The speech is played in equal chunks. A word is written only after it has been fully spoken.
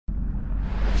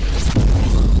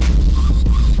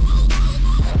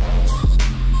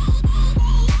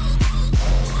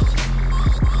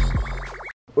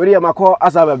we am call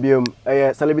Asababium,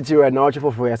 a celebrity right now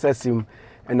for your system,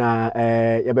 and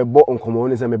you be bought on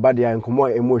common is a body and come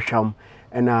more emotion,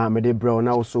 and me de brown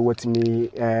also what me,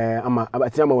 I'm a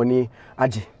Tiamoni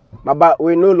Aji. But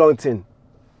we no long thing,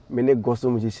 many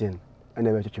gospel musician, and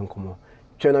never to come on.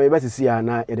 China, me better see her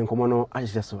now, and come on, I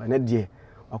just so, and that dear,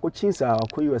 I could change her, I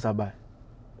could use a buy.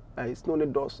 It's no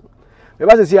need doors. Me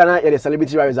better see her now, the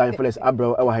celebrity ride Zionfelix,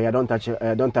 Abro, I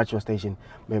don't touch your station,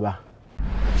 maybe.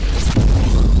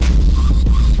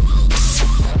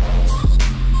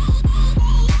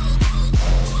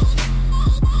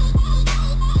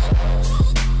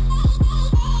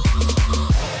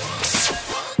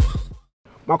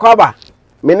 Makwaba,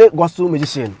 many gospel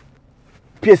musician,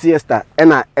 PieSie Esther,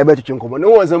 and I ever to come. No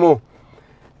one's a more.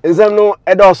 Is there no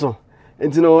Edorson?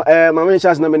 And you know, my main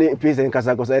chance, no many PieSie in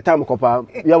Casacos, a time copper,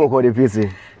 you have called the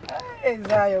PieSie.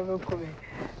 Zionfelix.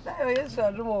 Yes,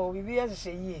 I don't know. We have to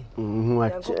say, ye.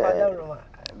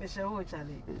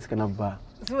 It's kind of bad.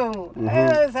 So,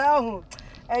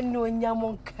 and no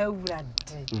yamon cowrad.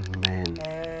 Man,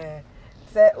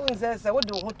 say, what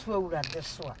do you want to add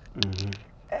this one?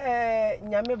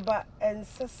 Nyameba and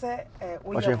Sessa,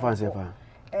 what you fancy for?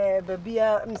 Baby,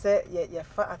 say,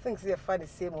 I think they find the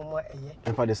same moment.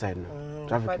 And for the side,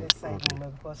 traffic,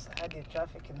 because I had the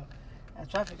traffic,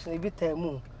 traffic may be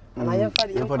term. And I am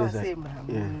for the same.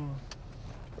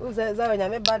 Who's a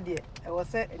Nyameba dear? I was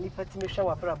said, and if I to show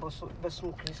a brabo,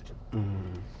 Besum Christo.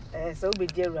 So be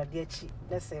dear Radiachi,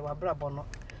 let's say, a brabono.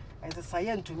 As a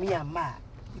science to me, a ma,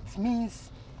 it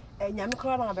means.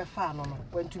 Nyamikora na be fa no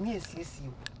when to me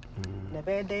asiesie na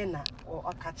be den na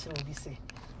o catch no bi say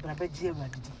bra be gie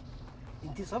wadidi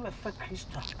nti so be fa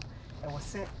Kristo e wo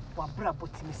se wa bra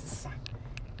botimi sisa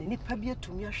na nipa bi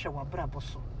atumi ahwe wa bra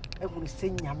boso ehunu se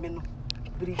nyame no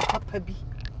biri papa bi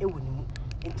e wonimu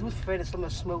nti wo fere so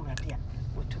masoma wurade a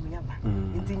wotumi aba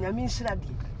nti nyame nhira de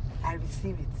I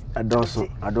receive it adoso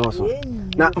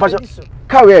na pacho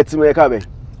ka we etime ka be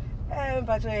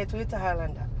pacho e Toyota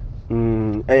Highlander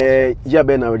yeah,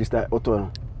 Ben, I register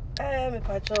auto. Me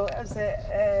patrol, I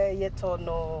say, yet or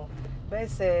no, but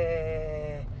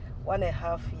say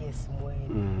 1.5 years more.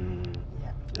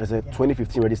 Yeah, I said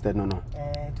 2015 registered, no.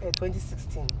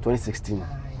 2016. 2016.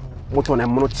 Motor and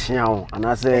mono and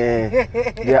I say,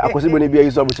 yeah, I was going to be a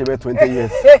user which about 20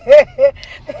 years.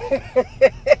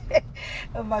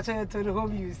 A matter to the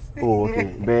home use. Oh,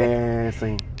 okay. Best.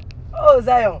 Oh,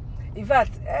 Zion. In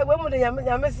fact, when the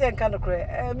Yamasian kind of cray,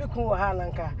 me cool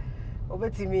Halanka,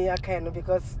 obeti me a kind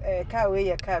because car way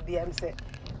a car be am say,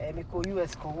 me call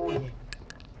US Kowoye.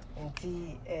 And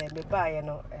tea me buy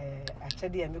no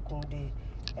actually me cool de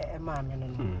a man,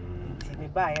 me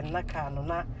buy and naka no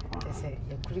na, they say,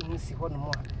 you couldn't see one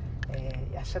more. I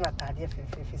shall not have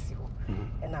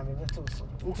and I'm a better so.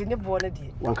 Into the born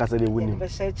one castle winning.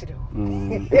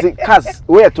 It's a cast,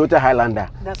 we're a Toyota Highlander.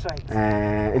 That's right.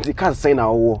 It's a cast saying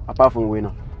our war apart from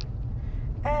winner.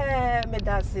 Me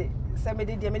that's it.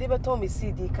 Somebody never told me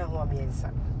CD can want me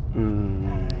answer.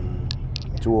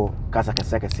 To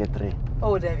Casacasaka set 3.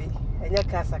 Oh, David, and your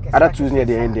Casacas. Other two's near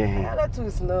the end there. Other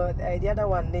two's no, the other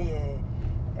one near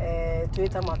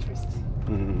Toyota mattress.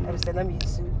 I was telling you.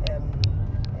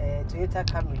 Toyota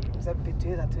Camry,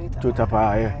 Toyota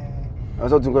Pa, yeah. I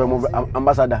was also going to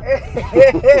ambassador.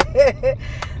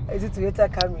 Is it Toyota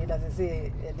Camry that I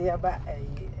say they are back a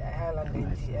Highland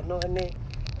and no any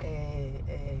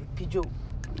Peugeot.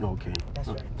 Okay, that's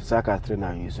right. Saka 3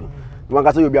 now, you so. You want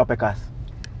to say you be a Pecas?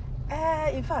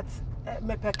 In fact,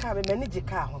 me Pecas, me manage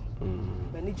car home.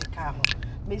 Manage car home.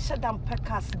 Me shut down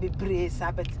Pecas be brace,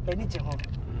 but manage home.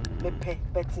 Me pay,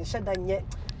 but shut down yet.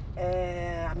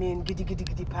 I mean,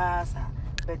 giddy pass,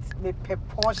 but me pay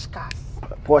Porsche cars.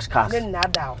 Porsche cars. Then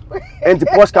nada. And the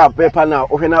Porsche car paper now.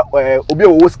 Okay, now obi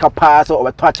o was car pass or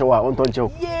a touch or on toncho.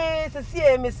 Yes, I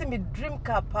see me dream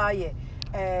car pie.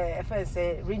 If I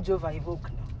say Range Rover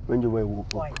Evoque. Range Rover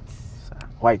Evoque.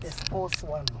 White. The sports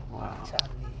one. Wow.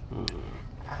 Charlie.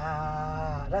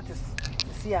 That is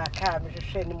see a car. Me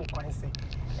share ni mo kwanse.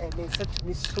 Me set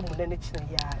me so mo na chine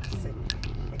ya.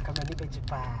 Okay.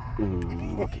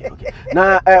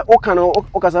 Now,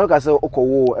 Okasa, Oko,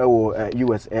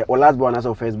 US, or last born as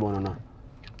of first born or not?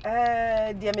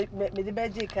 Dear, me the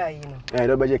Beji Kai,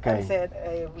 the Beji Kai said,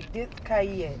 we did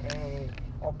Kai,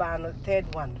 or ban third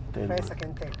one, first,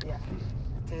 second, third, yeah,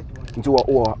 third one. Into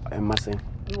what a massing?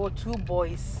 You were 2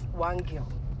 boys, 1 girl.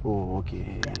 Oh,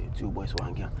 okay, yeah. 2 boys,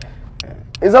 1 girl.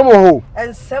 In some who?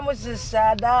 And some is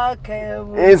shada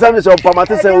came. In some is your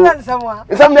pamata say. In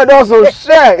some that also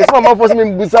share. It's my first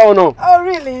name Busano. Oh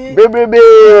really? Baby,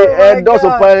 and those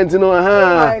of parents, you know, oh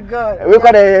my God. We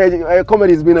got a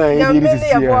comedy has been a this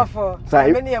year.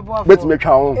 Let's make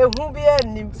our own.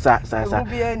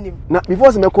 Now,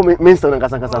 before some comment, Minister and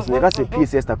Casacas, I got a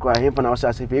PieSie Esther cry him for our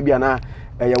chassis, baby, and I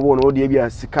won't know the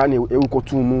Sikani, Euko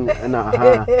Tumu, and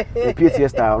a PieSie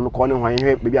Esther on the corner when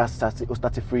you maybe I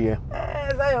started free here.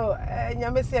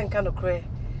 Yamesi and kind of cray.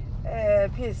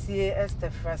 PieSie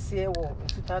Esther Frassier or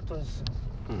Sutatons.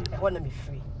 I want to be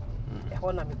free. I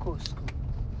want to go school.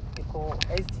 They call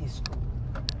SD school.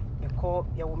 They call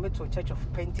your Metro Church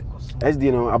of Pentecost.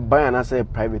 SD, no, I buy and I say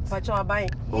private. But you are buying.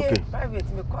 Okay. Private,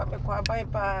 me buy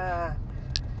pa.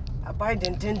 I buy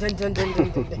den.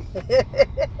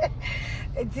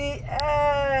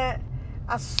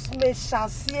 As me shall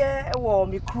see or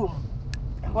me crum.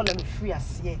 I want to be free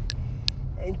as ye.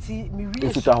 Enti mi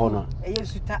wi suta hono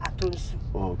suta atonsu.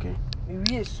 Okay. Mi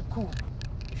wi school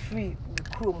free mi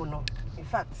chrome no. In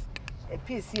fact, a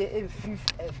PieSie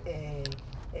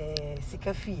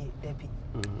sika fee debi.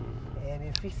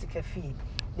 Me free sika fee.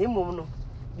 Na mom no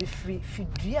mi free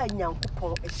fidua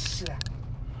nyankopon ehira.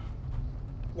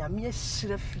 Nyame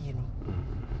ehira fee no.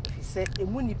 Fi se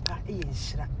emu nipa ye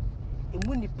ehira.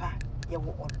 Emu nipa ye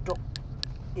wo odo.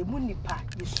 Emu nipa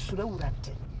ye sura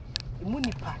wurade.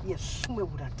 Munipa ye sume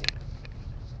wurade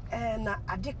na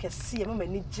ade kese mama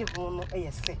ni je ho no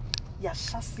se ya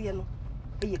hyase no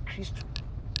Kristo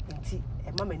nti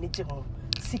mama ni je ho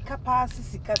sika pa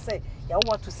sika se ya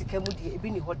wo to sika mu de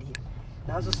ebi ni ho de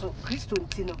na so Kristo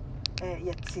nti no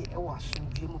ye te wo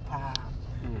asomdwe mu pa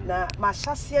na ma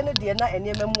hyase no de na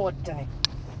enema mu odene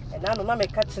na no na me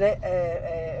ka kire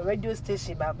radio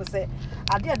station ba ko se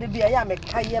ade bia ya me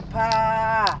ka ye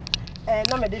pa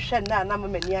na me de hwe na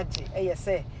mama ni age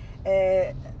say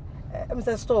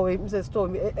Mr. Store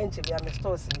enche bia me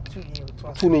stores in 2 years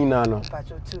to 2 ni na no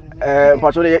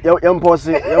pacho yam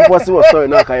posi was story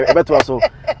na ka e beto so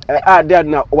dad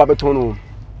na oba beto no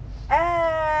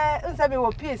unsa me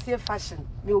wo PieSie fashion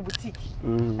me wo boutique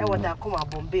e woda akoma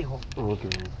Bombay ho okay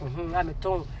na me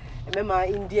ton remember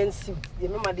Indian suits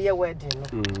remember the wedding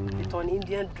no me ton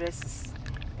Indian dresses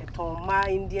e ton ma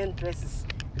Indian dresses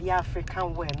ya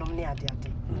African wear no me ade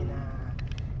na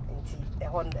enti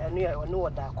no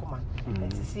woda akoma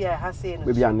sisi ha say no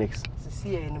maybe next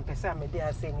sisi no pesa me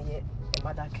dey say no ye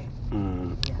madake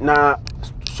na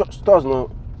stores no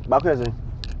back here say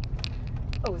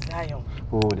oh Zion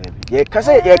oh David ye ka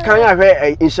say ye kan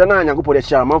ahwe inshana nyankopɔ de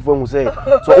chia manfo hu say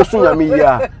so osu nyame yi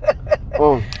a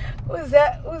oh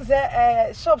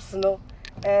uze shops no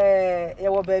ye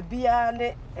wo ba bia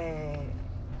ne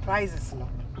prices no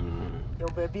ye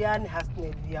wo ba bia ne has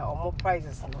ne bia omo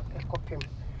prices no e kopem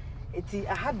eti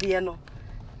ahade no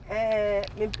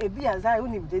ebia za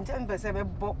unim de ntem pese be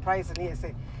bo price ne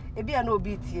yese ebia na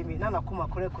obi tie me na na koma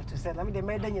kore kotu se na me de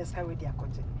meda nya ska we dia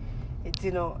koje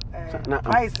eti no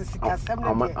price sika sem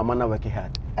na amana work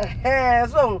hard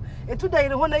so etu da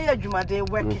ire ho na ye adwumade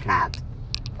work hard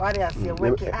what I say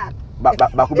work hard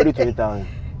ba ko be 20,000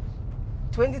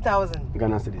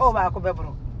 Ghana cedis oh ba ko be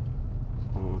bro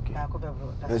okay ba ko be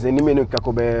bro that's any menu ka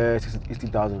ko be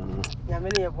 60,000 no ya me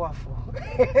ne ye boafo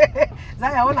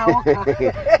Zaya ona oka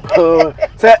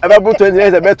say about 20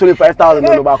 years about 25,000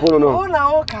 no ba ko no ona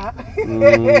oka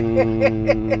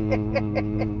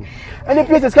any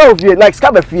places ka ofie like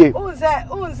ska ba fie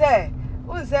unze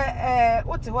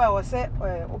what we was say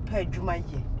opa adwuma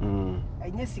ye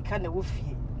enye sika na wo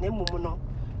fie na emum no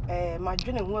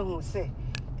madwene ho ahu say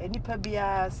enipa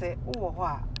bia say wo ho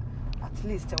a at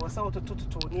least we say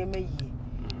otototo ne emayi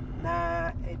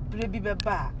na bire bi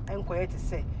beba enkoye te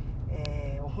say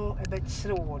ho ebe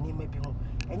kire wo ne ma bi ho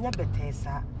enya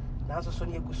betesa na so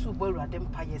ne gusu bo awurade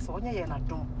mpaye se onye ye na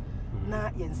dom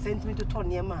na ye sentiment to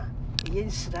ne ma ye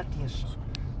nshira de so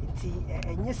nti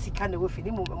enye sika na wo fi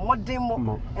ni modern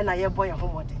mo na ye boy ho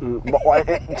modern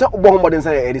bo ho modern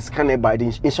say it is can buy the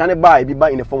inshane buy be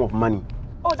buy in the form of money.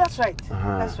 Oh, that's right.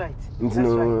 That's right.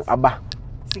 Nti aba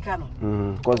sika no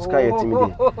cause sika ye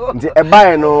timide nti e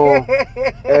buy no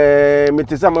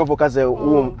metisa man focus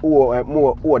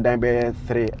wo dan be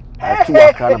 3 2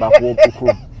 akra na ba ko okru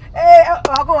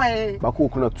ba ko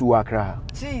okru na 2 akra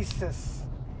Jesus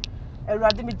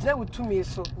Erade me gina wutumi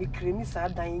so me kremi sa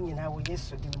dan nyina wo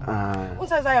Yesu dim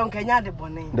unsa za yon kanya de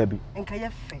bone nka ye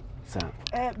fe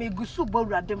me gusu bo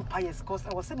Erade mpayes cause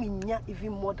I was say me nya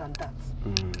even more than that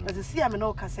as see am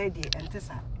no ka say de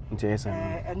entesa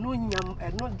eno nyam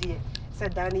eno de say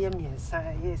dan ye miensa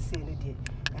ye say ne de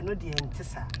eno de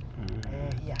entesa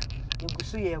ya ye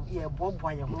gusu ye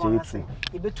boboa ye ho ase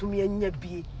ye betumi anya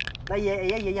bi na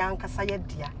ye yankasa ye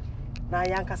dia na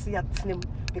yankasa ya tenem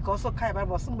because so kai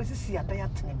Bible so besisi adan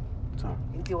atenem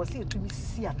nti wo se etumi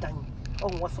sisi adan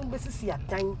wo so besisi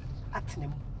adan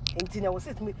atenem nti na wo se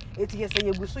etumi eti ye se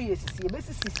ye guso ye sisi ye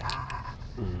besisi saa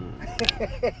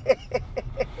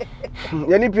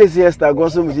Yani PieSie Esther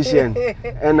gospel musician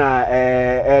and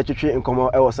twetwe nkomo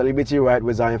e Celebrity Ride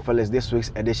with Zionfelix this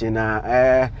week's edition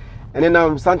and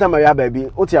then Santa Maria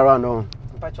baby oti around no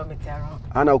mpacho meti around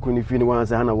ana okuni fi ni wan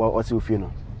say ana wa oti ofi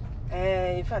no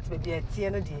in fact baby tie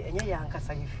no de enye ya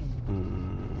nkasa ye fi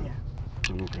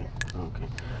okay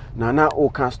na o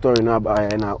kan story na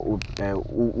na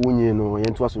unyi no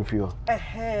yentu aso fi o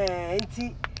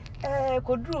nti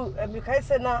kodru me kai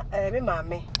se na me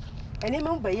maame eni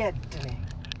me mba ye dene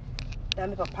na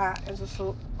me papa enso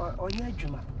so onya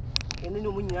adwuma eni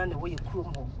no munyina na wo ye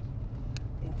kurom ho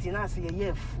nti na ase ye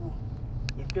afu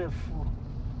ye do afu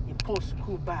ye pon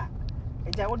school ba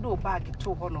eja wo do bag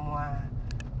to ho no mo a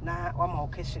na wa ma o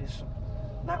kehire so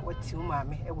na wati wo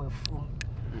maame e wa afu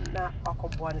na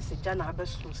akoboa ne se ja na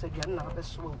abeso se dwa na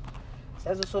abeso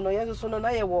se so no ye so no na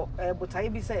ye wo botaye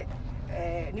bi se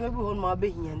ni mabi ho no ma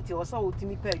behia nti wo sa wo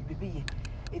timi pa bibi ye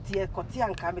eti e kote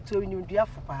anka meto wi ni dua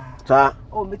fo pa sa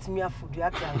o metimi afu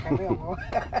dua te anka me ho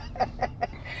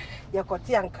ye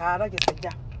kote anka na je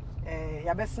seja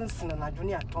ya besensen na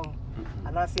adwene aton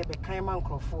ana se be kan ma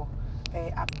nkrofo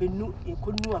abenu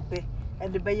ekonu abe e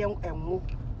de be ye enwo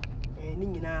ni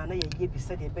nyina na ye bi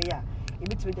se de be ya e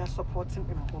metimi ja supporting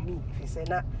embomi if say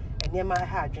na enema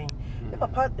ha adwen me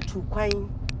papa tu kwan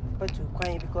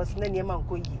because na enema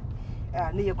nko yi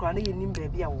na ye kura na ye nim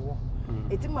baabi a wo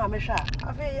eti ma me hwa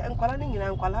afa nkwala ni nyina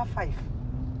nkwala 5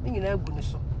 ni nyina agu ni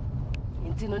so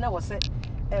enti no na wo se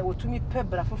wotumi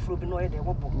pebra foforo bi no ye de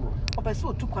wo bo opese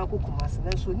otu kwan kokumase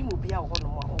na so ni mo bia wo no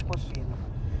mo akosue no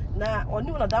na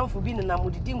oni wona damfo bi ne na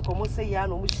modidi nkomo se ya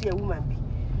na mo hia woman bi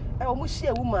o mo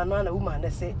hia woman no na woman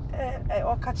ne se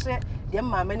o ka kire de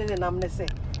maame ne nam ne se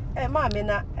maame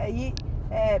na yi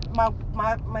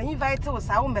ma invite wo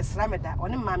sa wo mesra me da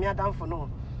oni maame adamfo no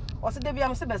o se de bia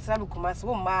me se besra me kumase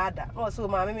wo ma da na o se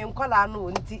maame me nkola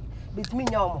no nti bitimi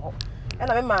nya omo ho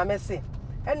na me maame se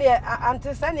ene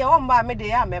ante se ne o mba me de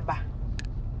ya meba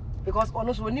because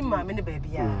ono so oni maame ne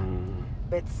baby ya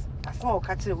but asema o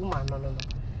ka kire woman no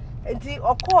enti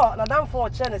okọ na damfo o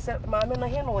kire ne se maame no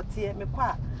he no ote me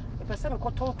kwa e pese me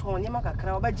kotonton nyema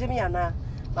kakra obaje mi ana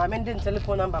maame ndin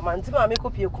telephone number ma nti maame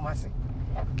kopie kumase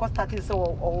ko start se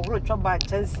o woro twa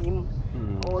chance im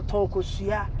o ton ko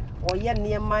sua o ye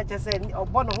niema je se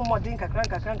obo no homodin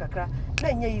kakra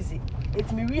na nya easy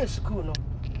etimi wie school no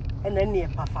ena ne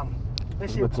pafam be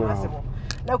she kumase mo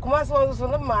na kumase won so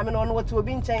no maame no wote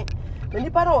obi nchen na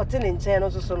nipa na wote ne nchen no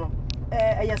so no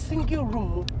ya single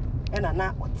room mu ena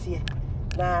na ote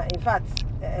na in fact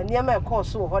niema e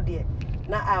course wo ho de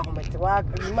na ahomete wa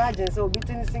imagine say obi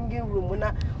tin single room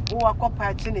na wo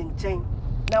akopa chi ne nchen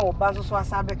na wo ba so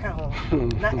asabe ka ho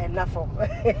na enafom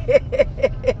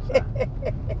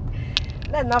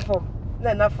na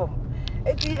enafom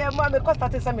eti ma me ko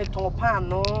start say me ton pan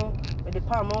no me de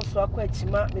pan no so akwa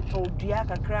achima me ton dua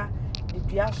kakra de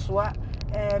dua so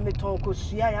me ton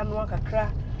kosua ya no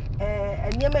kakra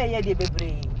eniema ye de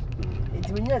bebre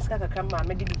eti me nya sika kakra ma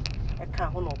me de bi e ka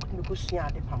ho no me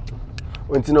kosua de pam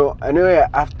Untino anyway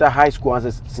after high school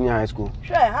as senior high school.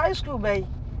 Sure, high school bay.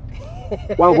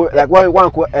 one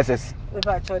go SS. If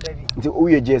I told you. Until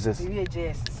we JSS. We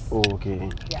JSS. Oh, okay.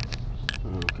 Yeah.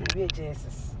 Okay. We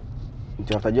JSS.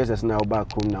 Until after JSS now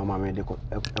back home now mama dey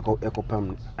eco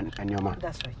pam and your man.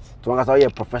 That's right. So I say you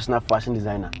professional fashion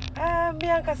designer. Me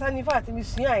anka in fact me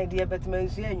sua idea but me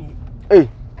sua nyi. Hey.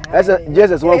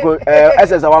 JSS one go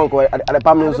SS one go at the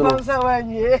pam no so.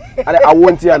 I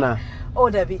won't here na. Oh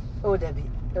Debbie.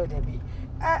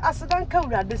 Asadan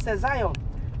kawra de Zion.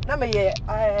 Na me ye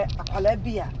akwala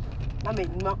bia. Na me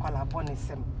nim akwala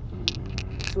bonisem.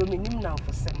 So me nim na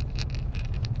mfosem.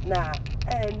 Na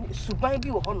suban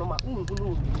bi wo hono ma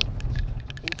unhunu obi.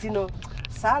 Enti no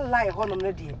sa lie hono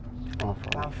no de.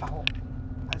 Amfa ho.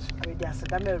 Asu de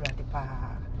asadan mewra de pa.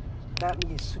 Na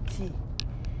me suti.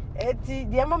 Eti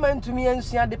de mama ntumi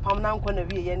ansua de pam na nkɔ na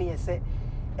wie ye ne ye se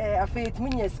afei etumi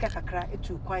nya sika kakra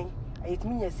etu kwan.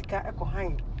 Etimi nya sika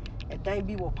ekohan edan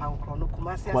bi wo pankro no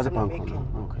kumase asema making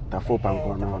okay tafo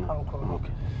pankro no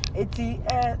okay eti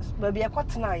ba bia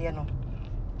kwatena ye no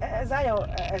Zion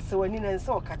esewani na nse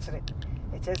o ka kire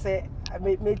e che se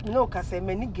me no ka se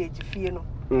mani gauge fie no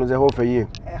ze ho fe ye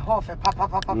ho fe papa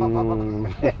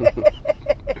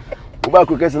uba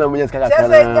ku kesi na munya sika kakra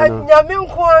na nyame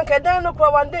nko anka dan no kwa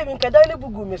wande mi nka dan ne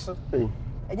bugu mi so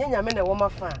enye nyame na wo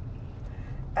mafa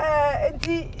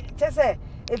enti che se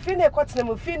efi na kwatena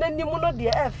mo fi na nimu no de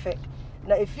efe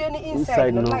na efie ni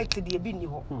inside no light de bi ni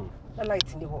ho na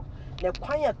light ni ho na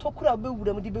kwan ya tokura be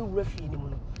wura mu de be wura fie ni mu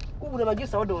no wura ma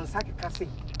gisa wo de wonsa keka sei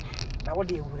na wo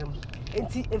de wura mu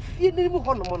enti efie ni mu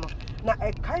ho no mo no na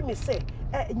e kai me se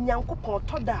nyankopon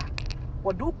toda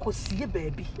wo de kosie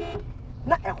baabi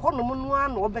na e ho no mo no a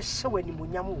na wo be hye wani mu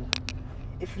nyam wo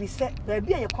efiri se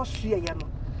baabi a ye kosue ye no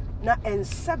na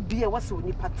ensa bia wase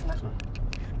oni patena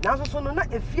na so no na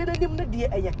efie nim ne de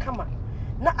eye kama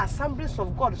na Assemblies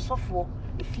of God sofo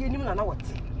efie nim na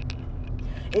wote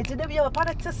enti da bia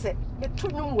papa te se me to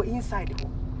nwum wo inside ho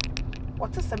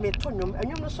wote se me to nwum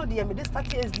anwum no so de me de start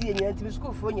SD nya nti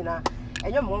school fo nyina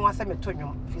enwum mo wase me to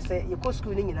nwum fi se ye ko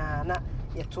school ni nyina na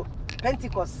ye to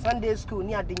Pentecost Sunday school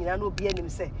ni ade nyina na obi anim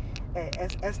se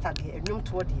Esther de enwum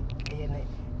to de ye ne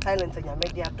silent nya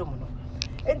media dom no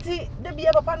enti da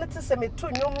bia papa ne te se me to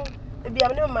nwum bia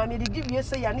me ma me di wie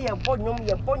se ya ne ye bo nwum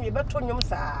ye beto nwum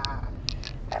saa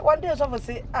one day so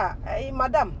say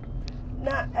madam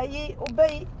na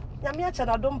obey nyame acha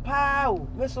na dom pa o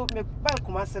me so me ba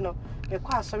kumase no me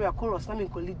kwa asori akoros na me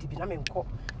nko lead bi na me nko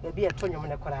e bi eto nwom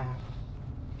ne kora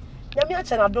nyame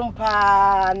acha na dom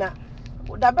pa na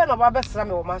da be no ba be sra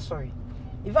me wo ma sorry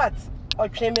in fact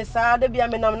otwe me saa da bia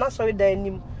me nam na sorry da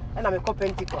anim na me ko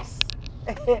Pentecost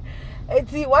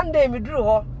eti one day me duru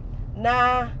ho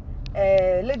na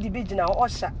lady bi gina ho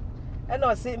osha e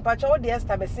na o say mpacho wo de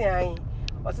Esther be se an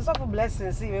o say so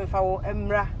blessings see me fa wo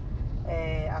emra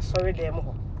asori dem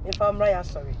ho me fa emra ya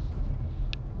sorry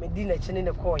me di na chine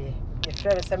ne koye ye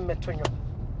frere se me tonyo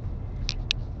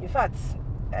in fact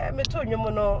me tonyo mo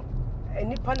no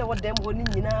nipa na wo dem ho ni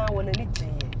nyina wo na ni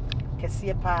jiye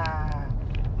kese pa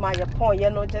ma ye pon ye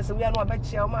no just we no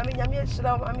abachia ma me nyame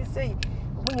ehira ma me sei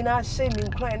wo nyina hye me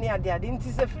nkran ne ade ade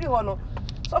nti se free ho no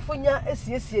so fo nya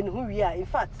esiesie ne ho wi a in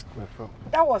fact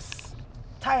that was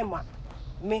time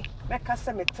me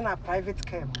kasa me tena private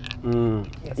care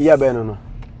yes. Yeah be no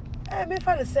me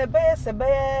fa le se be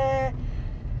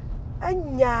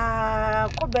anya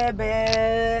ko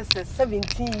be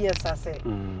 17 years ase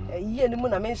ye ni mu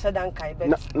na me nhada nkai be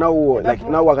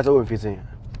now what kasa wo mfitin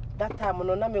that time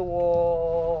no na me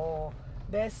wo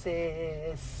be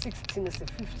say 16 say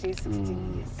 15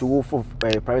 16 years to go for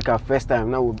private car first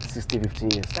time now 16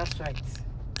 15 years that's right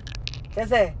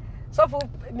yes so for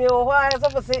me o ho so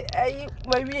for say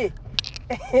my wie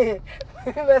me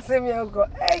say me go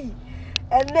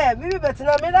ene bibi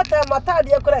betina me that time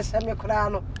matade e kora hye me kora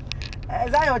no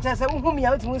Zion che say hu me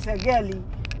out mu say girl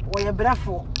wo ye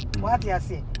brafo what you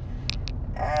say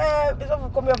so for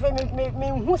come me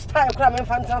hu style kora me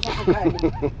fancy so for kai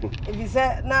if you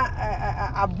say na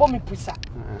abomi pusa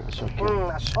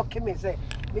shock me say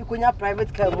me kunya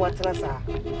private car mo atena sa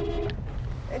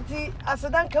enti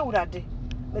asedan ka urade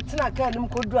metina ka nim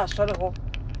kodu asore ho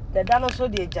da da no so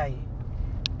de agyae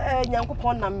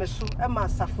nyankopon na meso ma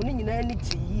asafo ni nyina ni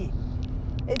giyi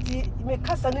enti me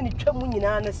kasa ne twam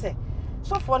nyina ne se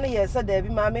sofo ne ye se da bi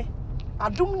maame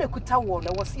adum ne kuta wo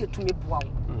na wo se etumi boa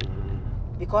wo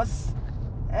because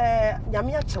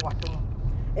nyame ache wadom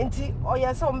enti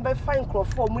oye se o mbe fine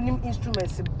crofo munim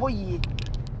instruments boyie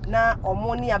na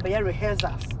omo ne abaye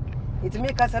rehearsals enti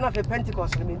me kasa na fe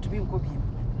Pentecost me ntubi nko bi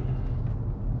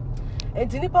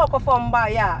enti nipa okofo mba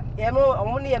ya ye no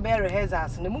omo ne abaye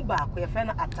rehearsals ne mu ba ko ye fe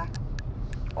na ata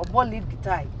obo lead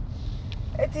guitar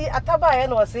enti ata ba ye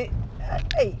no se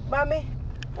mame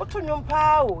woto nwom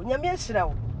pa o nyame ahira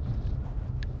wo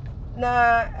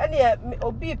na ene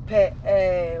obi pe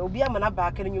obi amana ba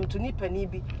aka nwom to nipa ni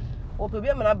bi obi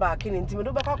amana ba aka nti me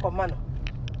do be kwakoma no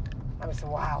I say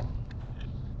wow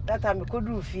that time ko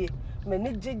du fie me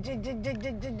ni see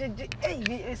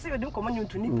we do come nwom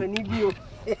to nipa ni bi o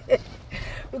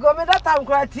because me that time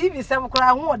kra TV sem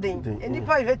kra ho oden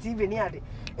nipa we TV ni ade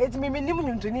et me nim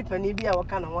nwom to nipa ni bi a wo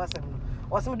kana ho asem no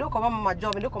o se me do come mama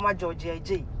job me do come George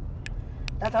AJ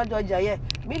that how George ye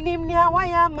me nim ni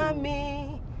awaya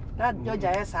mami na George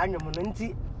ye sa nwom no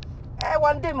nti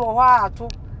one day me ho ato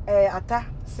ata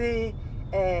say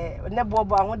ne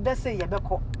bobo ahwo de say ye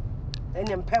beko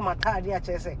ene mpem atade a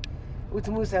chese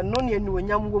utumu se no ne anu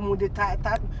onyam wo mu de ta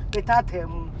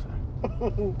mu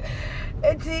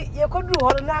enti ye kodu ho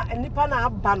na nipa na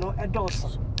aba no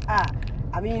edoso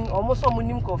I mean almost some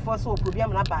nim ko so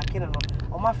problem na back no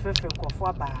o ma frefre ko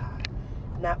aba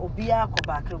na obia ko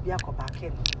back no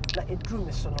na edru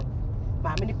me so no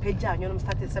ma me ni page anyo no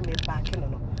start say me back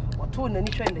no o to na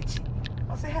ni hwe na chi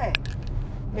o say hey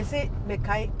me say me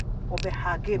kai obe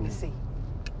hage me say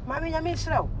ma me nya me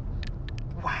hira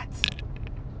what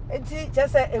enti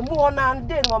just say emu ho na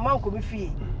ande no ma nko me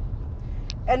fie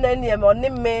ena ne me oni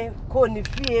me ko ni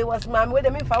fie was ma me we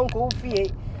de me fa nko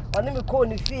fie Oni me ko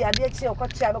ni fi ade chi e ko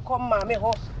chia me ko ma me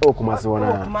ho. O Kumasi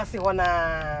hona. Kumasi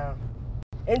hona.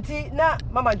 Enti na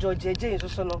Mama George Eje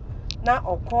so no na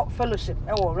okọ fellowship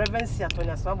e wo Reverend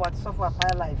Siatonia Sabo at so for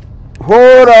Apaya Life.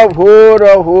 Hold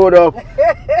up.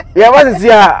 Yeah, what is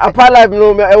here? Apaya Life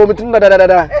no me e wo mitu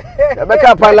da. Ya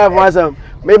beka Apaya Life wasam.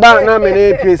 Me ba na me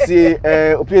ne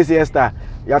PieSie Esther.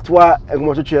 Ya toa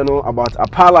egumotwetwe no about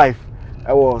Apaya Life.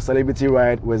 E wo Celebrity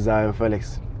Ride with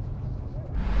Zionfelix.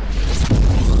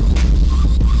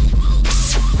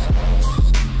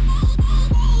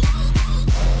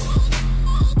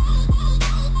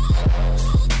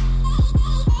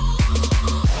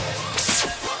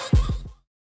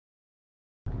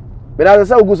 But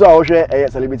as I say, we go to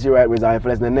Celebrity Ride with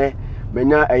Zionfelix. Nene,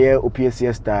 menya PieSie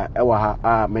Esther. Ewa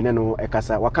ha menya no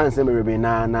ekasa. Wakan se me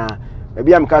na.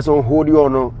 Maybe I'm casting hold you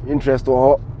no interest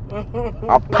or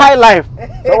Apaya Life.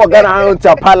 So we gonna on to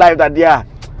Apaya Life that year.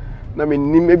 Na me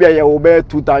maybe I will be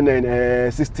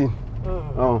 2016.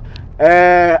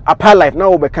 Apaya Life.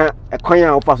 Now we can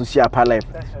Konya offer to share Apaya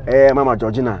Life. Mama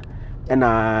Georgina and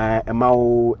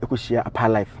Emao ekushia Apaya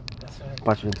Life.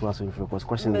 Patrick to us with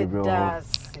question bro.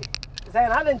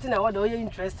 I don't think I want your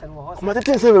interest in what. My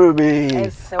thing say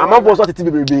baby. I'm about to tell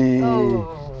baby.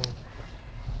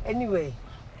 Anyway,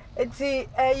 it's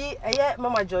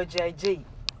Mama George J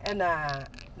and na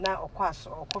okwas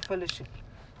or fellowship.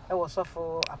 I was off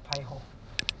for Apaya ho.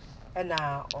 And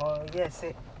or yes,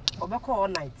 obeko all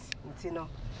night, you know.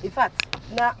 In fact,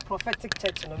 na prophetic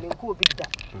church no me ko bi da.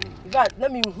 In fact, na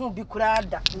me hu bi kura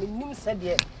da. Me nim said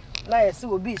ye na yesi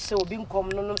obi hye obi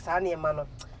nkom no sa na e ma no.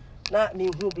 Na me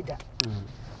hu bi da.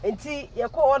 Enti ye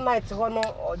ko all night ho no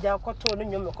oja koto no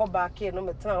nwom ko back no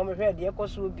me tena ho me hwe de ye ko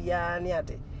so bia ne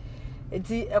ade.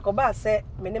 Enti e ko ba se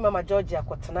me ne Mama George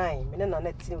akotenai me ne na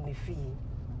na ti oni fi.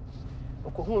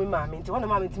 Okohu me ma me enti ho na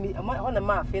ma me timi ho na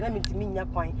ma fe na me timi nya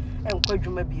kwan enko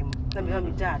adwuma bi mu na me ha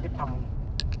me ja ade pam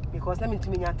because na me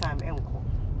timi nya time enko.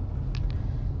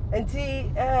 Enti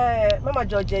Mama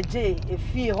George J e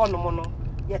fi ho no mo no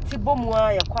yeti bomu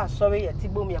a yakọ asori yeti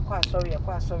bomu yakọ asori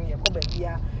yakọ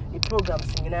bia the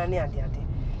programs nyina ne ade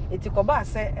eti ko ba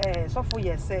se sofo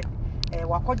ye se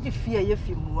wakoji fie ye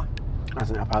fimu as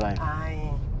in Apaya Life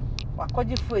ai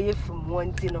wakoji fie ye fimu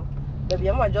nti no da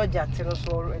bia Mama George ate no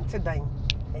so enti dan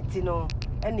enti no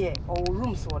ene o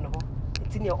rooms wo no ho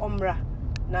enti ne omra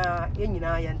na ye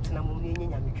nyina ya ntena mum ne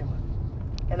nyanya medwuma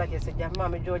ena ke se ja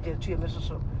Mama George atu ye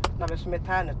mesoso na beso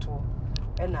meta ne to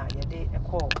ena yede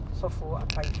ekọ sofo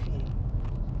Apaya fie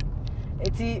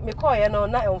eti me call ye no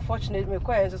na unfortunately me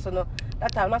call ye so no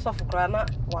that time na sofo kra na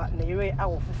wa na yere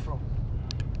awo fufuro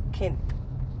kin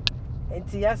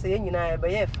enti ya se nyina ye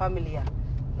be ye family a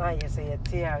na ye se ye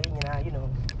te a nyina you know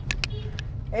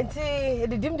enti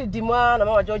edidim a na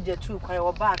Mama George tu kwan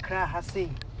wo ba kra ha sei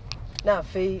na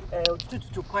fei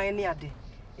tututu kwan ne ade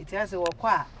eti ya se wo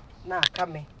kwa na aka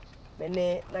me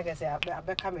ne na ke se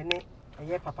abeka me ne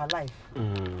ye Papa Life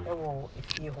ewo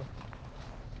efie ho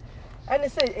ene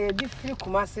say bi free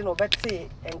Kumasi no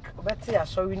beti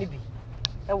asori ni bi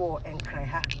ewo enkran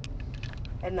ha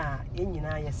ena ye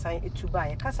nyina ye san etuba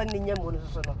ye kasa ne nya mo no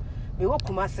so no me wo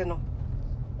Kumasi no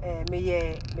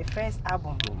me first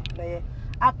album na ye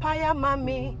Apaya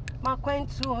Mami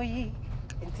makwentu oyi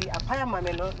enti Apaya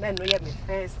Mami no na no ye me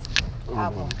first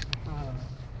album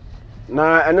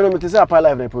na ene no me say Apaya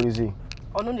Life na produce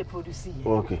ono ne produce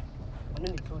okay ono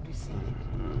ne produce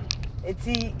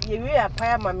eti ye wi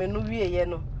Apaya Mami no wi ye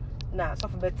no na so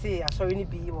for beti asori ni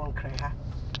bi won kran ha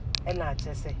e na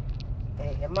chese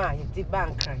e ma ye di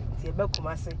bankran ti e ba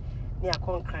Kumasi ni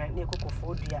akonkran ni ekokofo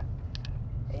odua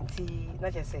enti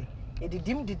na chese e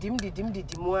didim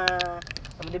a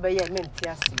am de be ye menti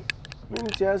ase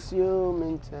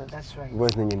that's right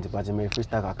voice na nyinti pati me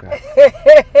freestyle akra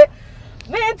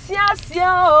menti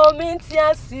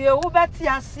ase wo beti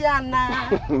ase ana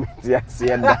menti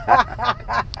ase na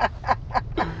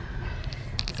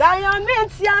Zion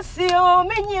menti ase o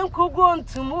menyi nkugu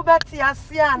ontumu beti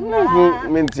ase ana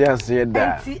menti ase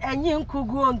da enti enyi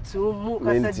nkugu ontumu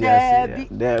menti ase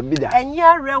debi da enyi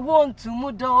arewo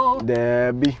ontumu do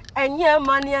debi enyi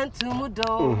amani ontumu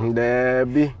do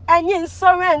debi enyi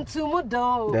nsore ontumu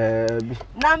do debi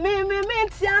na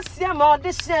menti ase ma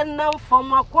audition na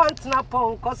form akwantna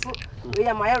ponkoso we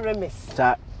am my remix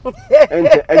cha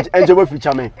enje bo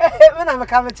feature me me na me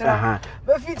ka me tira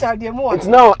be feature de mo it's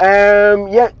now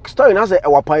yeah story na say e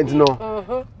wa point no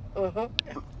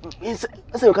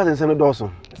say you can say no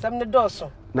doso sem ne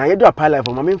doso na ye do Apaya Life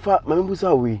mama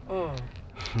busa we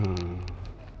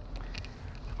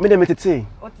me de metete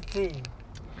otete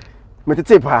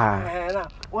metete pa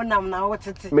Onam na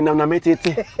wotete. Me nam na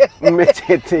metete.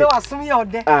 Metete. No asum ye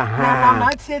ode. Na na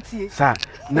tietie. Sa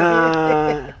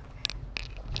na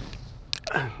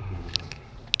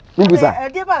Mbuza. E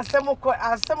de ba asem nko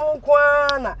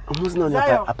ana. Almost no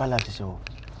na apala to show.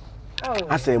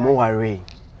 I say mo worry.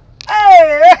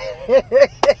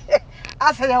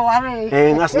 I say you worry.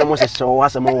 That's no more show, I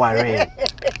say mo worry.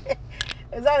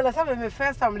 Exactly, my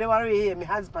first time they worry here, my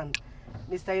husband,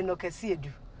 Mr.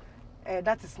 Inokesiedu.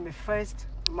 That is my first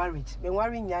marriage. Me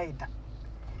worry nyaida.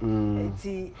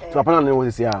 So apana ne wo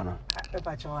sia no.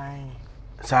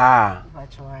 Sa.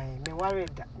 Me worry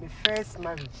that my first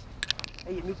marriage.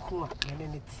 Me ku me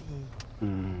ne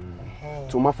ti.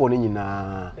 So ma phone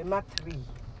nyina. Me ma 3.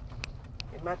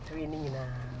 Me ma 3 ni nyina.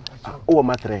 Oh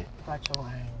ma 3.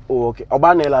 Oh okay.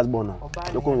 Oba na last born no.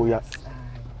 Loko wo ya.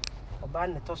 Oba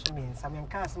na to so me nsa me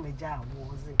nka so me ja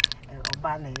wo ze.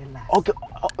 Oba na last. Okay.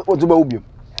 O to ba ubiem.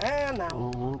 Na.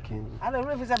 Oh okay. I don't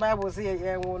know if it's a Bible say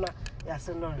ye wo na ya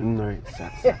se no. No.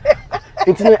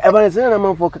 Intine eba se na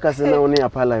man fo kaka se na oni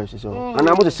apala yo so.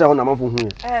 Ana mo se ho na man fo hu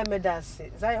ye. Me da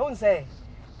se. Zai on say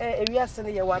ewiase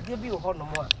ne ye wade bi ho no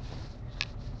mo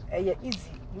a. Ye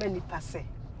easy many passe.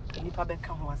 Nipa be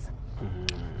ka ho asem.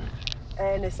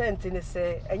 Ne sente ne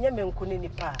se enye me nko ne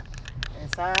nipa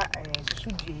sa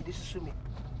susudie de susume.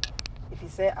 If you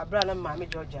say abra na ma me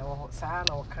Georgia wo sa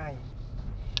na wo kan.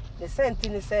 The sente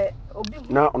ne se obi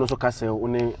na ono so kase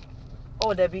one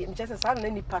oh there be just sa na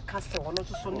nipa kase ono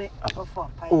so ne afofo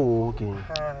apai. Oh okay.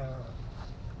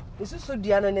 The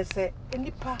susudie na ne se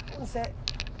nipa nse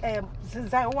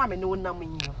zai wa me ne wonam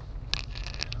nyo.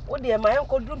 Wo de ma yan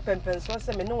kodrum pempen so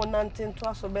se me ne wonante nto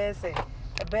aso be se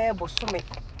ebe bosome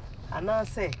ana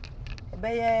se ebe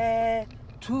ye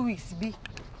 2 weeks bi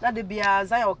na de bia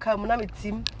Zion kam na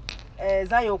metim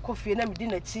Zion kofie na medi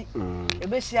na chi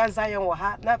ebe hia Zion wo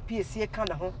ha na PieSie ka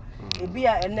na ho ebi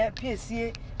a ene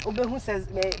PieSie obehu se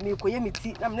me koye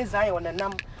meti na me Zion na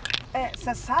nam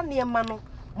se sa ne ma no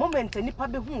moment nipa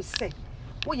behu se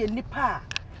wo ye nipa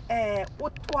wo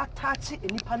attach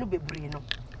nipa no bebre no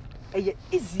eye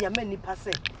easy ama nipa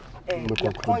se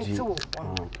your point to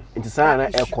into sana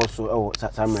na ekoso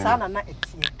sana na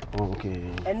etie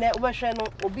okay ene obehwe no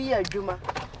obi ya adwuma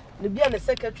ne bia ne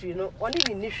secretary no oni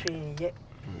ni hweye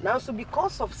now so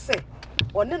because of say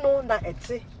oni no na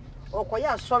ete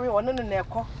okoya asori oni no na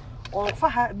eko onfa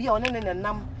ha bia oni ne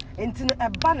nam enti no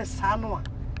eba ne saa no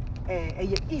a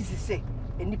eye easy say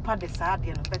enipa de saa de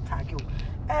no betage o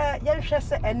ye hwe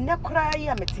se enne kura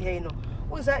ya mete he no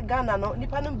unza Ghana no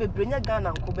nipa no bebrenya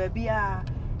Ghana nko ba bia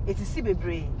etisi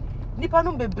bebre nipa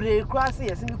no bebre kura se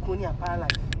yesi mi kuni apa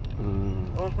life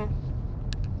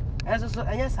eso so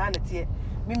enya saa nete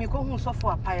mimi ko hu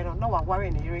sofo apai no na wa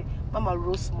ware ne yire mama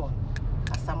Rosemont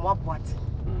asamwa boate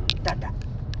dada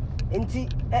enti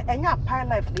enya apai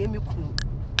life na mi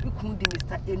kunu di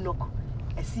Mr. Enoch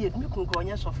esi mi kunu ko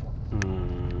onya sofo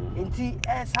enti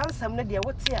sansam ne de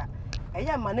wote a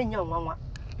eya ma na nya nwanwa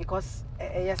because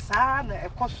saa na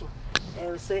ekoso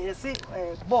say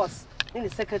boss ni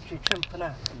secretary twemp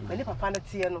na me papa na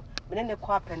tie no me ne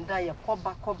ko apenda ye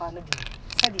koba no de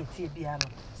said ye tie bia no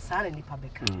saa na nipa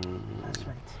beka that's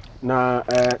right na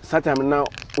satam na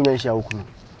unya hia okunu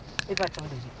eba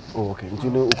chode oh okay nti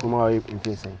no okunu ma in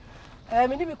face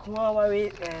me ni me kuma wa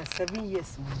 7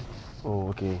 years oh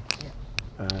okay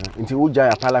nti uja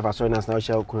ya pala fa so na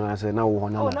hia okunu na say na wo ho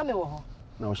na oh na me wo ho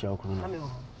na wo hia okunu na me wo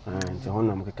ho nti ho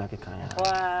na mkeka ya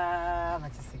wa na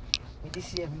tisi me di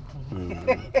hia me ku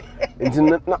nti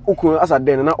na okunu asa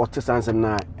den na ote sansem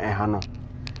na ha no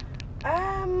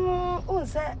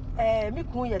unse me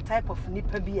ku ye type of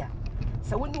nipa bia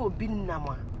se woni obi nnam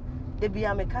a de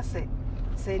bia me ka se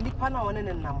nipa na woni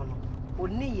ne nnam no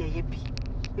oni ye bi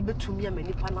ebetumi a me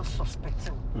nipa na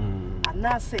suspect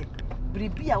ana se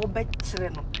bribi a wo be kire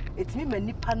no etimi ma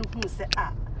nipa no hu se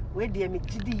we de me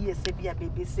gidi ye se bia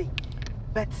bebe sei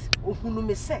but ohunu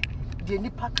me se de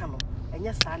nipa ka no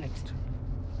enya sanet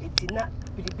etina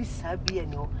bribi sa bia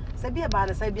ni o se bia ba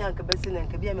na se bia nka besi na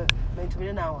nka bia me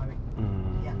ntumi na aware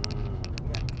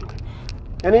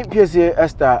any PieSie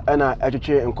Esther ana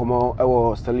atwetwe nkomo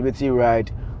ewo Celebrity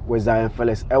Ride with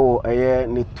Zionfelix ewo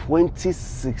ni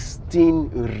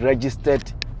 2016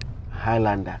 registered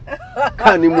Highlander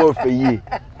kan ni mo fe yi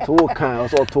to kan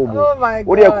so to bo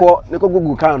wo de ko ne ko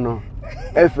gugu kan no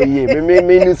e fe yi me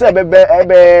ni se bebe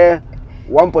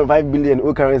 1.5 billion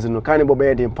o currency no kan ni bo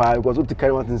be den pa because what to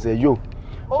carry one say yo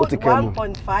what to carry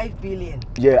 1.5 billion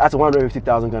yeah that's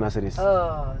 150,000 Ghana cedis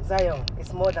Zion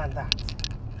it's more than that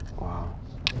wow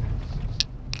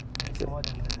it's more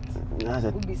than that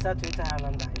it be start to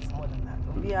Highlander it's more than that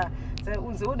we are say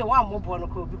unze wo de wa mo bo no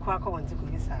ko bi kwa kwa won ti ko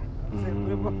bisa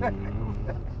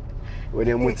When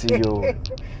you move to you,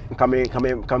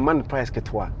 come man price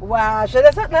get what? Wow, should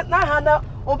I say that now? Hannah,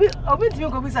 obi to you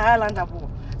go be Highlander boy.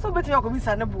 So better you go be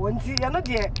Sanabo, and see, you're not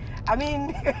there. I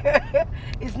mean,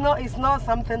 it's not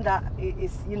something that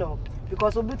is, you know,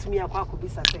 because obi to me I could be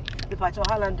something. The patch of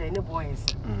Highlander and the boys.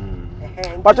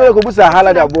 But you go be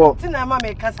Highlander boy. Tina mama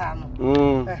make casano.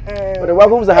 But the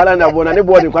welcome to Highlander boy and the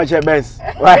boy in Quanche Benz.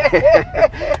 Right?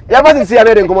 You must see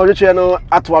another come channel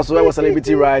at was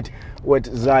Celebrity Ride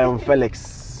with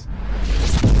Zionfelix.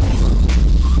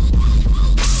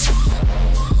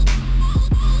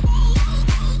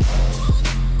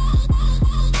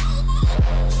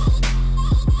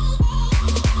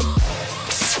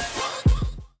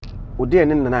 Odi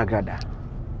ene nana agrada.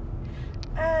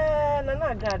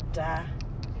 Nana agrada.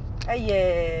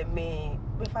 Me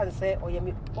fan say oye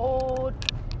me old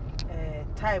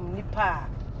time nipa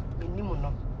me nimu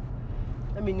no.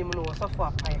 Na me nimu no was for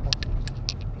a pie ho.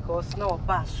 Because now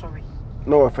ba sorry.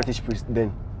 No fetish priest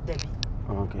then. Debbie.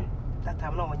 Oh, okay. That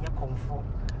time now when you comfort.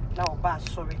 Now ba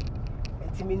sorry.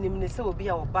 Enti me nimu ne say obi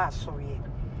a ba sorry.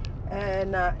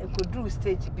 Na e could do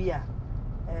stage bia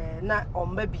na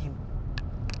on baby.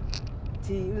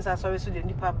 You sorry so the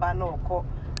nipa ba na okọ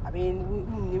I mean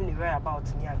we knew about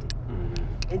ni ade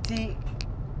enti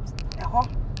eho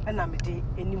na me de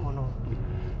enimo no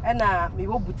na me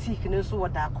wo boutique ne so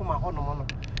woda akoma hono no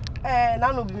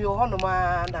na no bi me hono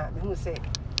ma na me hu say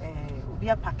obi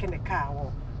apake ne car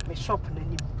wo me shop na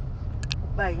nim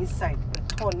buy inside but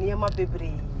turn near my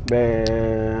bebre be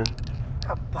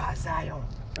abazayon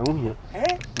ehun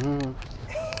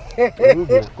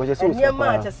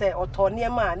Niema just say or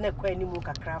Toniema ne kwanimu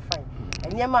kakra fine.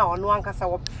 And Niema on one cassa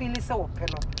or feel so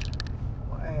penal.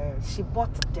 She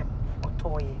bought them or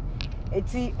toy.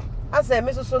 Eti as a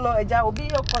Mrs. Sono, a jar will be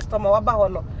your customer or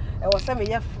bahono. I was saying,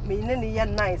 yes, me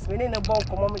nice, me in a bone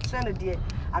common dear.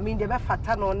 I mean, the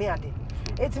fatan or near day.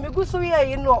 It's me good so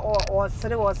you know, or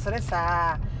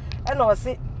Seresa. And I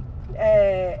say,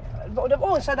 but the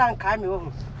bone shut down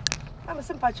Kaimi. I'm a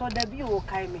simple child debut or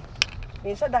Kaimi.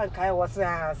 In Shadan Kai was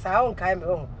sound kind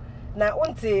of now,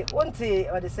 one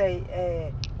or they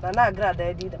say, Nana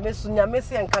Grada did Miss Sunya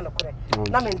Messi and Canocre.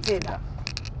 Namen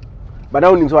but I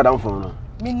only saw down for no.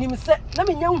 Minim said, let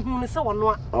me young whom is so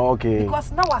one. Okay.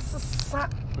 Because now I saw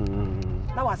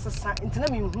now I saw into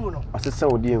naming who. I said,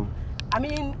 so dear. I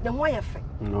mean, the way effect.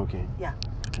 Okay. Yeah.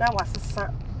 Now I saw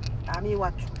I mean,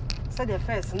 what said the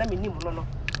first, let me know.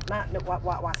 Not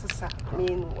what was I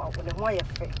mean, what the way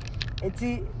effect. It's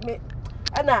me.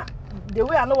 And the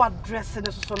way I know what dress in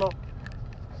the sono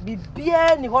be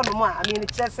beer ni one more. I mean,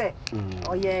 it's just say,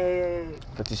 oh, yeah,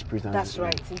 that's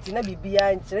right. It's not be beer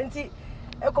and Trinity.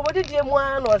 A commodity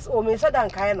one was almost a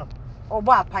kind or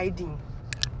bar piding.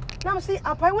 Now, see,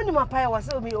 a pie when my pie was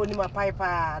only my pipe,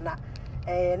 not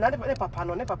a papa,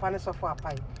 no, never panis of a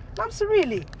pie. Now,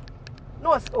 really,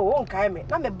 no, oh, kind,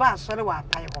 not a bar, sorry,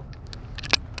 what pie.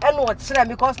 And what's them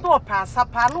because no pass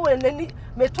up, no, and any.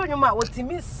 Me told you ma what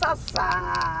me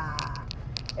sasa.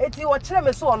 Eti wo kire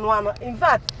me so ono ano. In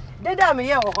fact, deda me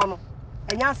ye wo ho no.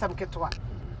 Enya asam ketwa.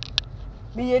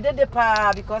 Me ye dede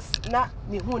pa because na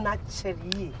me hu na kire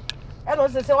yi. E no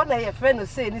say what na ye friend no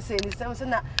say ni say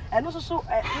na e no so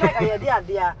na aye de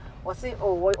ade a wo say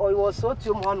oh was so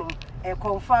tium ho no e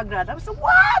confirm grad. I say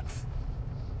what?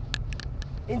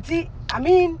 Enti I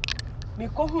mean me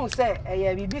ko hu say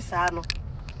ye bibi sa no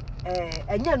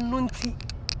enya nunti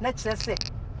na kire say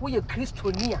we are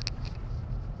Christonia.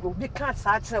 We be can't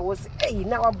search was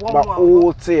now a bomb.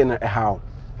 Oh, say a how?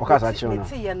 Because I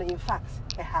in fact,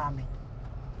 a harmony.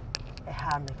 A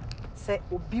harmony. Say,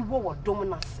 Obi wo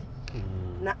dominance.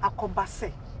 Na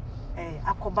akobase.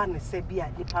 Akobane se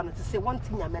bia the panel to say one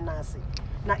thing ya menase.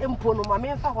 Na empono ma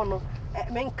menfa hono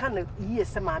men can ye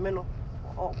se ma me no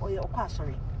or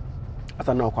sorry. I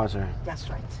don't know quite sorry. That's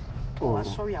right. Oh,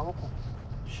 sorry, I walk.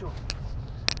 Sure.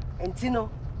 And Tino,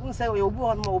 say we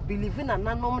will believe in an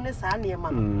anonymous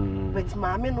animal. But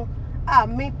mamma no,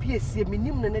 me PieSie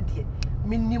minimum ne dear,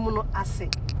 minimum assay,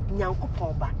 Nyanko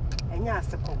Pomba, and Yas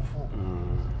the Comfort.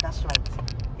 That's right.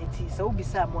 It is so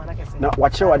beside one, like I said. Now,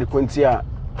 watch out the Quintia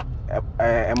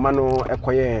a mano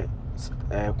acquire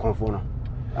conforno.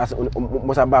 As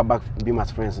most about back be my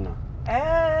friends now.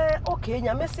 Okay,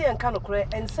 Yamesi and Canocre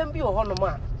and send you a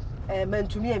honor meant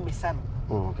to me and my son.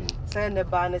 Okay. Send the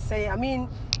banner say, I mean,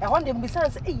 I want them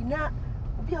besides, now,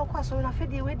 be a question when I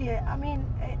fed you with you. I mean,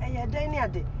 a day near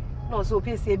day. No, so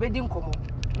PieSie bedding como,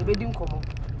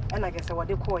 and I guess what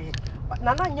they call it. But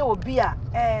Nana, you beer,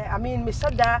 I mean, Miss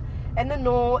Sada, and then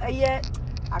no, a year,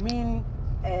 I mean,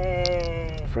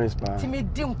 friends, Timmy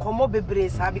dim como be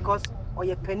brace, because or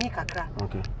your penny kakra.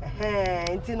 Okay.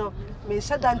 Intino, me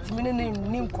said that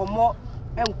nim komo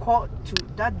and call to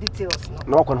that details.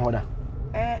 No con order.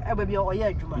 Baby, or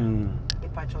yeah, Juma. A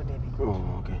patch of Debbie.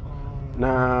 Oh, okay.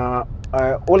 Now,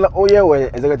 all year way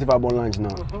executive about lunch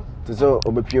now. So,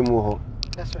 Obepium.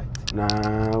 That's right.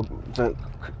 Now,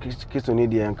 Kisto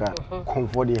need the anchor,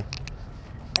 comfort.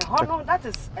 That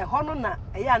is a honor,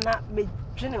 a yana me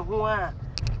general who are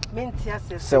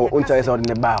Mentias. So, until I saw in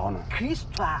the bar.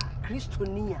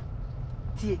 Christonia.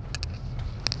 Tea.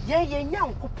 Yea,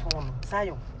 young coupon,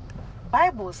 Zion.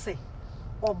 Bible say,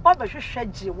 or Baba should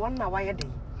shed you 1 hour a day.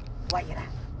 Why,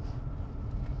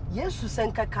 yes, you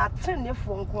send a cat 10 year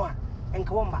phone qua and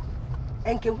Kawamba,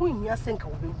 and can win your sink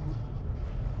of you.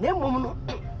 Name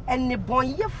and the boy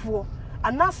ye for,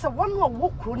 and answer 1 more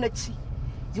walk chronachi.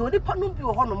 You only put no be a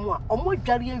honor more, or more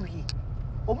jarry,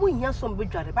 or more yansom be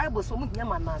jarry. Bible so much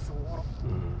yaman war.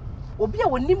 Or be a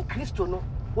one named Christo no,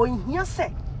 or in here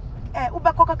say,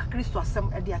 Ubacoca Christo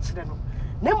some at the accident.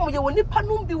 Name you only put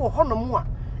no be a honor more.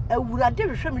 Would I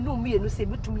dare show me no me and say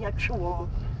to me a true woman,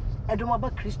 and do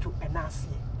about Christo and Nancy.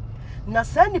 Na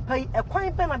sani pay a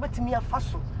quiet pen about me a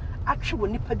fasso.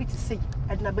 Actually, nipa bi to say,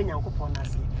 and na benya upon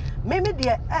us. Maybe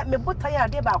dear, me botaya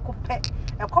de ba cope,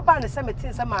 a copa and a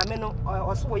cemetery, some ameno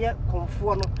or so yet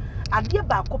conforno. A dear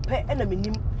ba cope and a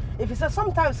minim. If it's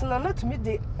sometimes not to meet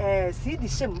the see the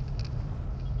shame,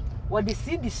 what they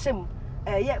see the shame,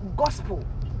 yet gospel.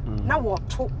 Now what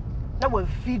talk, now what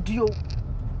video,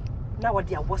 now what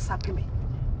dear WhatsApp me.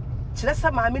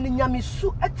 Chilesa mammy yami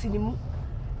su atinimu.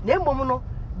 Nemono,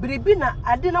 Bribina,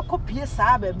 I didn't copy a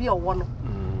sabe be a one.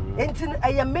 Entin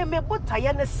I me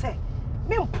botaya say.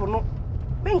 Mempono,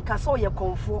 menka so ye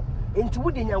comfort, into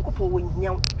woodin yankopo win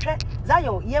yam,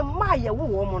 Zion, ye maya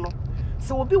woman.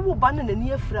 So will be woo ban in the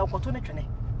near frail cotonetone.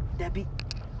 Debbie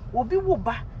will be woo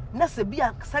ba, Nessa be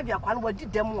a Savia Quan what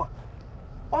did them one.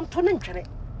 On tonentone,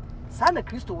 Sana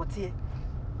Christo what here.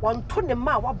 1 ton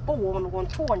ma what bow woman 1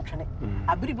 2 1 trene.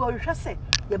 I believe you shall say,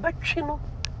 ye bet chino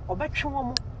or bet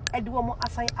chuomo, Edwomo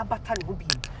assign a batan who be.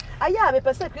 I am a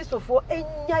person Christopher, and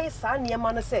yay son, ye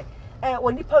man say.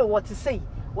 When you pay what to say,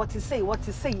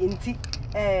 in tea,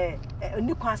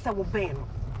 new pastor will ban.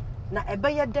 Now, a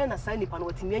bayer then a sign upon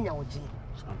what in your G.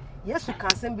 Yes, you can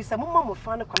send be some mamma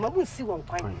fan, come up and see one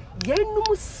quite. Yea,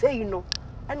 no say no,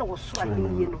 and I was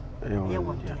swallowing, you know.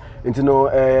 Into no,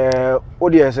 oh,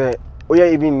 dear, say, oh, yeah,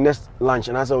 even next lunch,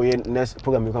 and as we next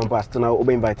program you come past now,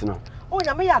 obey inviting now. Oh,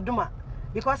 ya may aduma,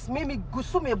 because maybe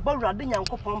Gusumi borrowed the young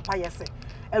copon pie,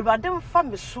 a radem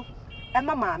family soup, and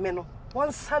mamma meno.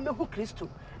 One Samuel who Christo.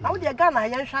 Now the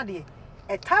Ghanaian shadi.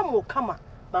 A time will come,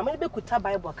 but maybe could tell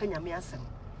Bible can you me answer.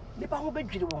 Nipa who be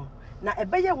driven. Now a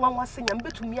bayer one was saying, I'm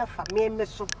to me a family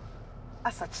so.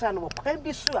 As a channel, can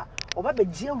be sure, or baby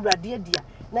Jill Radia dear.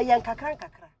 Na yanka cranka.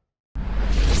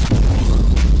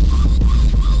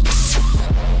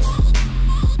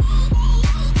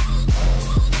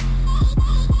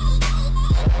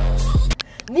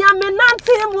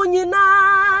 Niamenante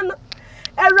Muninan.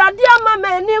 Eradia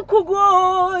mama ni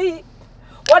kugoi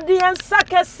wodi ensa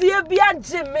kese bia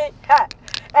jimi ha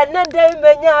enede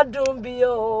menya dumbi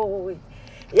o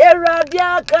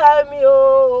eradia kami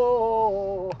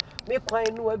o me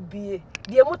kwan no abie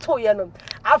die moto ye no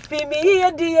afi mi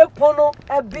ye die pono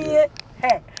abie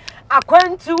he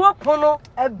akwantu opono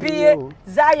abie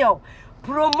Zion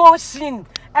promotion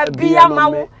Ebia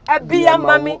mamu, ebia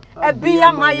mami,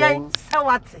 ebia mayen,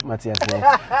 sawati. Matthias.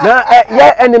 Now,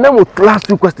 yeah, and the name of last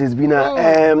 2 questions be now.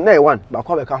 No one, but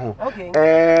come back home. Okay.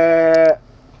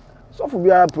 So for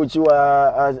we approach you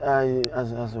as a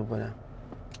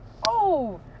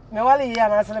oh, me wale ya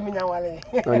na sele me nyawale.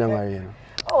 No nyawale.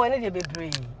 Oh, ene dey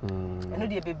bebre. Ene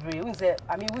dey bebre. We say,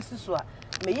 I mean, we so a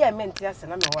me ye Mentias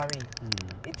na me worry.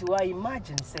 It wa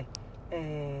imagine say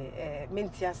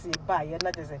Mentias buy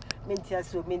na just say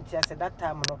Mentias that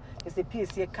time no is a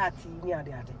PieSie cat ni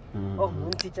ade ade. Oh,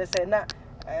 teacher say na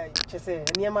just say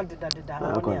niam deda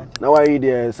now I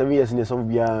there 7 years in some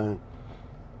bia.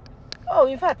 Oh,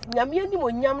 in fact, nyame ni mo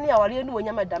nyam ni aware ni mo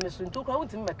nyam adame so nto kwa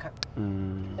wuntimi meka.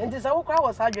 Enti sa wo kwa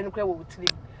was adwene kwa wo wutrim.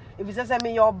 If you say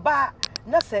me your ba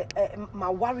na say ma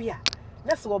warrior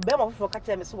na say wo be ma fofo ka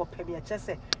kire me so wo pa me a kire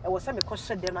say e wo say me ko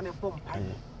hye dem na me bom pa.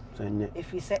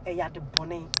 If you say a yard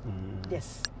bonnet,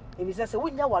 yes. If you say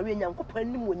we now are in Yankopon,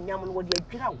 no yam and what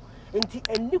you grow. And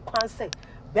any can say,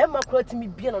 Bema crowd me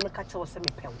being on a catcher or semi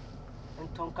pill.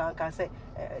 And Tonka can say,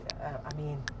 I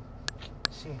mean,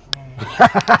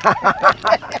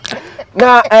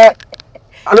 now,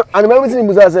 I remember seeing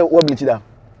Musa what bleach down.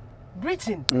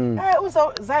 Breaching.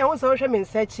 Also, Zion also means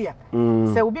search here.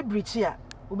 Say, we'll be breach here,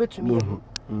 we'll be to me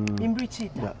in breach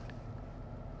it.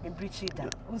 me preach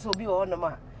that unso bi o no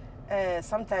ma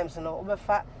sometimes no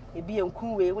obefa e bi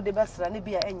enku we wo de besra ne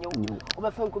bi a enye wo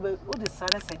obefa enku be wo de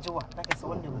sara sejewa like say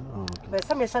one day but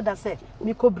some say that say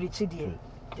me ko preach there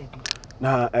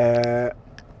na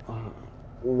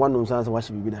one no sense what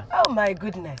should be that. Oh my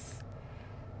goodness.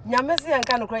 Nyamesi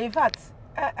anka no in fact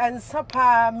and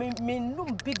sapa me no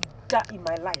big that in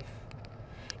my life.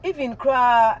 Even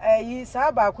cry yi sa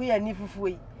ba ku ya ni fufu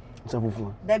yi.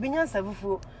 Safufu. Da bi nyan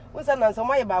safufu. Wo sa na so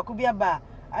ma ye ba ku bia ba.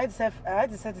 I set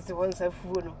it one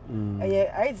safufu no.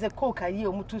 I say coke ayi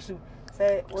o mutusu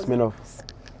say Smirnoff.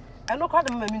 I no kwa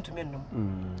dem ma mintu me no.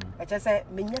 I just say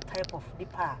me nya type of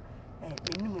dipa me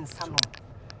nim nsa no.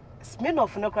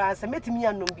 Smirnoff no cry say metimi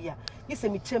anom bia. You say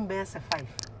me chamber say 5.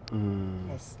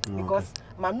 Yes, because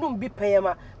my num be pay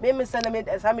ma me send me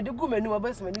as I me do menu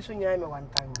abes me so nyai me one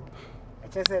time. I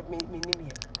just say me nim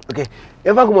here. Okay.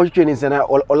 Ever come on training center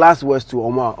or last words to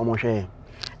omo share.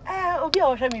 Obi a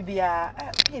hwe me bia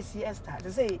PieSie Esther. They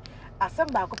say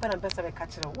asamba ko pena pesa be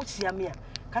catch no. Wuchi ya me a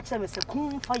catch me say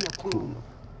kun fa yakun.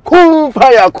 Kun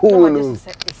fa yakun.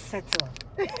 It's settled.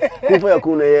 Kun fa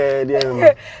yakun ye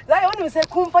dey. Like when we say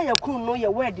kun fa yakun no ye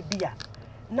word bia.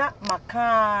 Na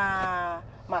maka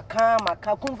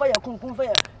kumfa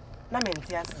ya na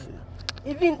menti ase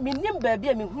even me nim ba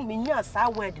bia me hu me nya sa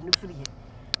word no free he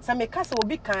sa me kasa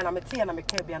obi kan na me te ya na me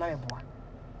ka bia na me boa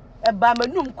e ba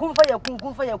manum kumfa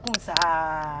ya kum sa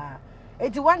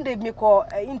eti one day me call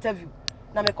interview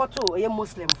na me koto ye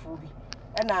muslim fo bi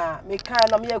e na me kan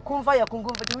na me kumfa ya kum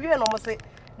kumfa we no mo se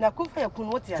na kumfa ya kum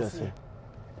what ase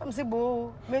am se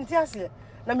bo menti ase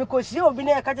na me ko hie obi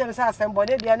na ya ka je me sa asembo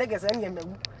ne bia na gese nya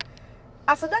magu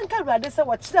asadan ka rade se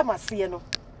wo kire maseye no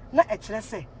na e kire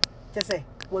se je se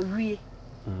wo wie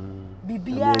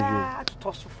bibia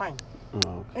to so fine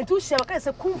entu hia ka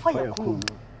se kumfa ya kum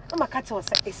na maka che wo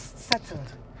se is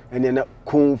settled ene na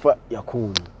kumfa ya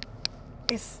kum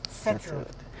is settled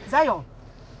Zion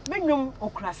menwum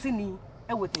okrasini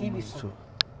e wo TV so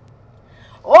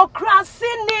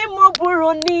okrasini mo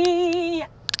buroni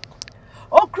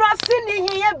okrasini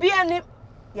hiye bia ni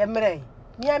ye mrei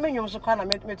Nia me nyom so kwa na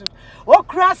metu. O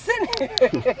krasin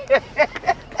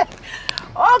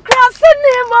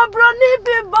mo broni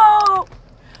bibo.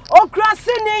 O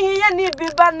krasin hiye ni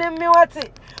biba ne mi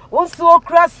wate. Onso o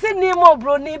krasin mo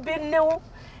broni bi ne wo.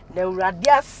 Na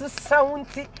urade asesa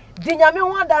wonti. Dinya me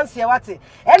ho dance ye wate.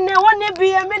 Ene woni bi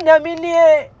ye me na mi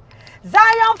nie.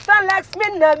 Zionfelix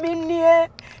me na mi nie.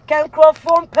 Ken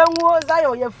crofon penwo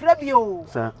Zion ye fra bi o.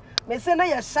 Sa. Me se na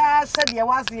ye sha de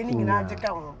wase ye ni nyina ageka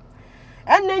ho.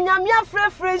 Enne nyamia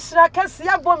frefre sra kase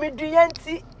abomedua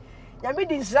nti nyame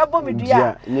di sra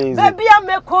abomedua baby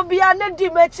ameko bia ne di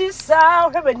machi sa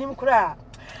hwebanim kura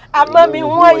amami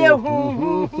ho aye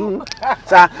hu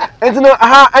sa enti no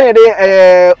aha anye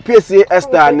de PieSie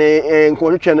Esther ne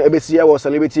nkonhwehwe no ebesi e wo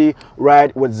Celebrity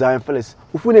Ride with Zionfelix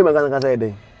ufu ne magana kasa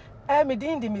ede me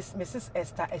din di Mrs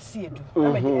Esther Esiedu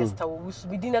me di Esther wo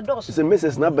me din na do so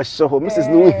Mrs na be show Mrs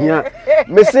no hia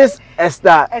Mrs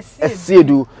Esther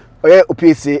Esiedu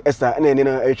PieSie Esther and then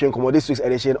this week's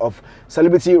edition of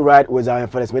Celebrity Ride with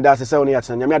Zionfelix. Me that's say on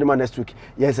your next week.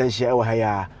 Yes and share our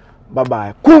haya. Bye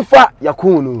bye. Kumfa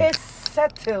yakunu. It's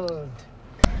settled.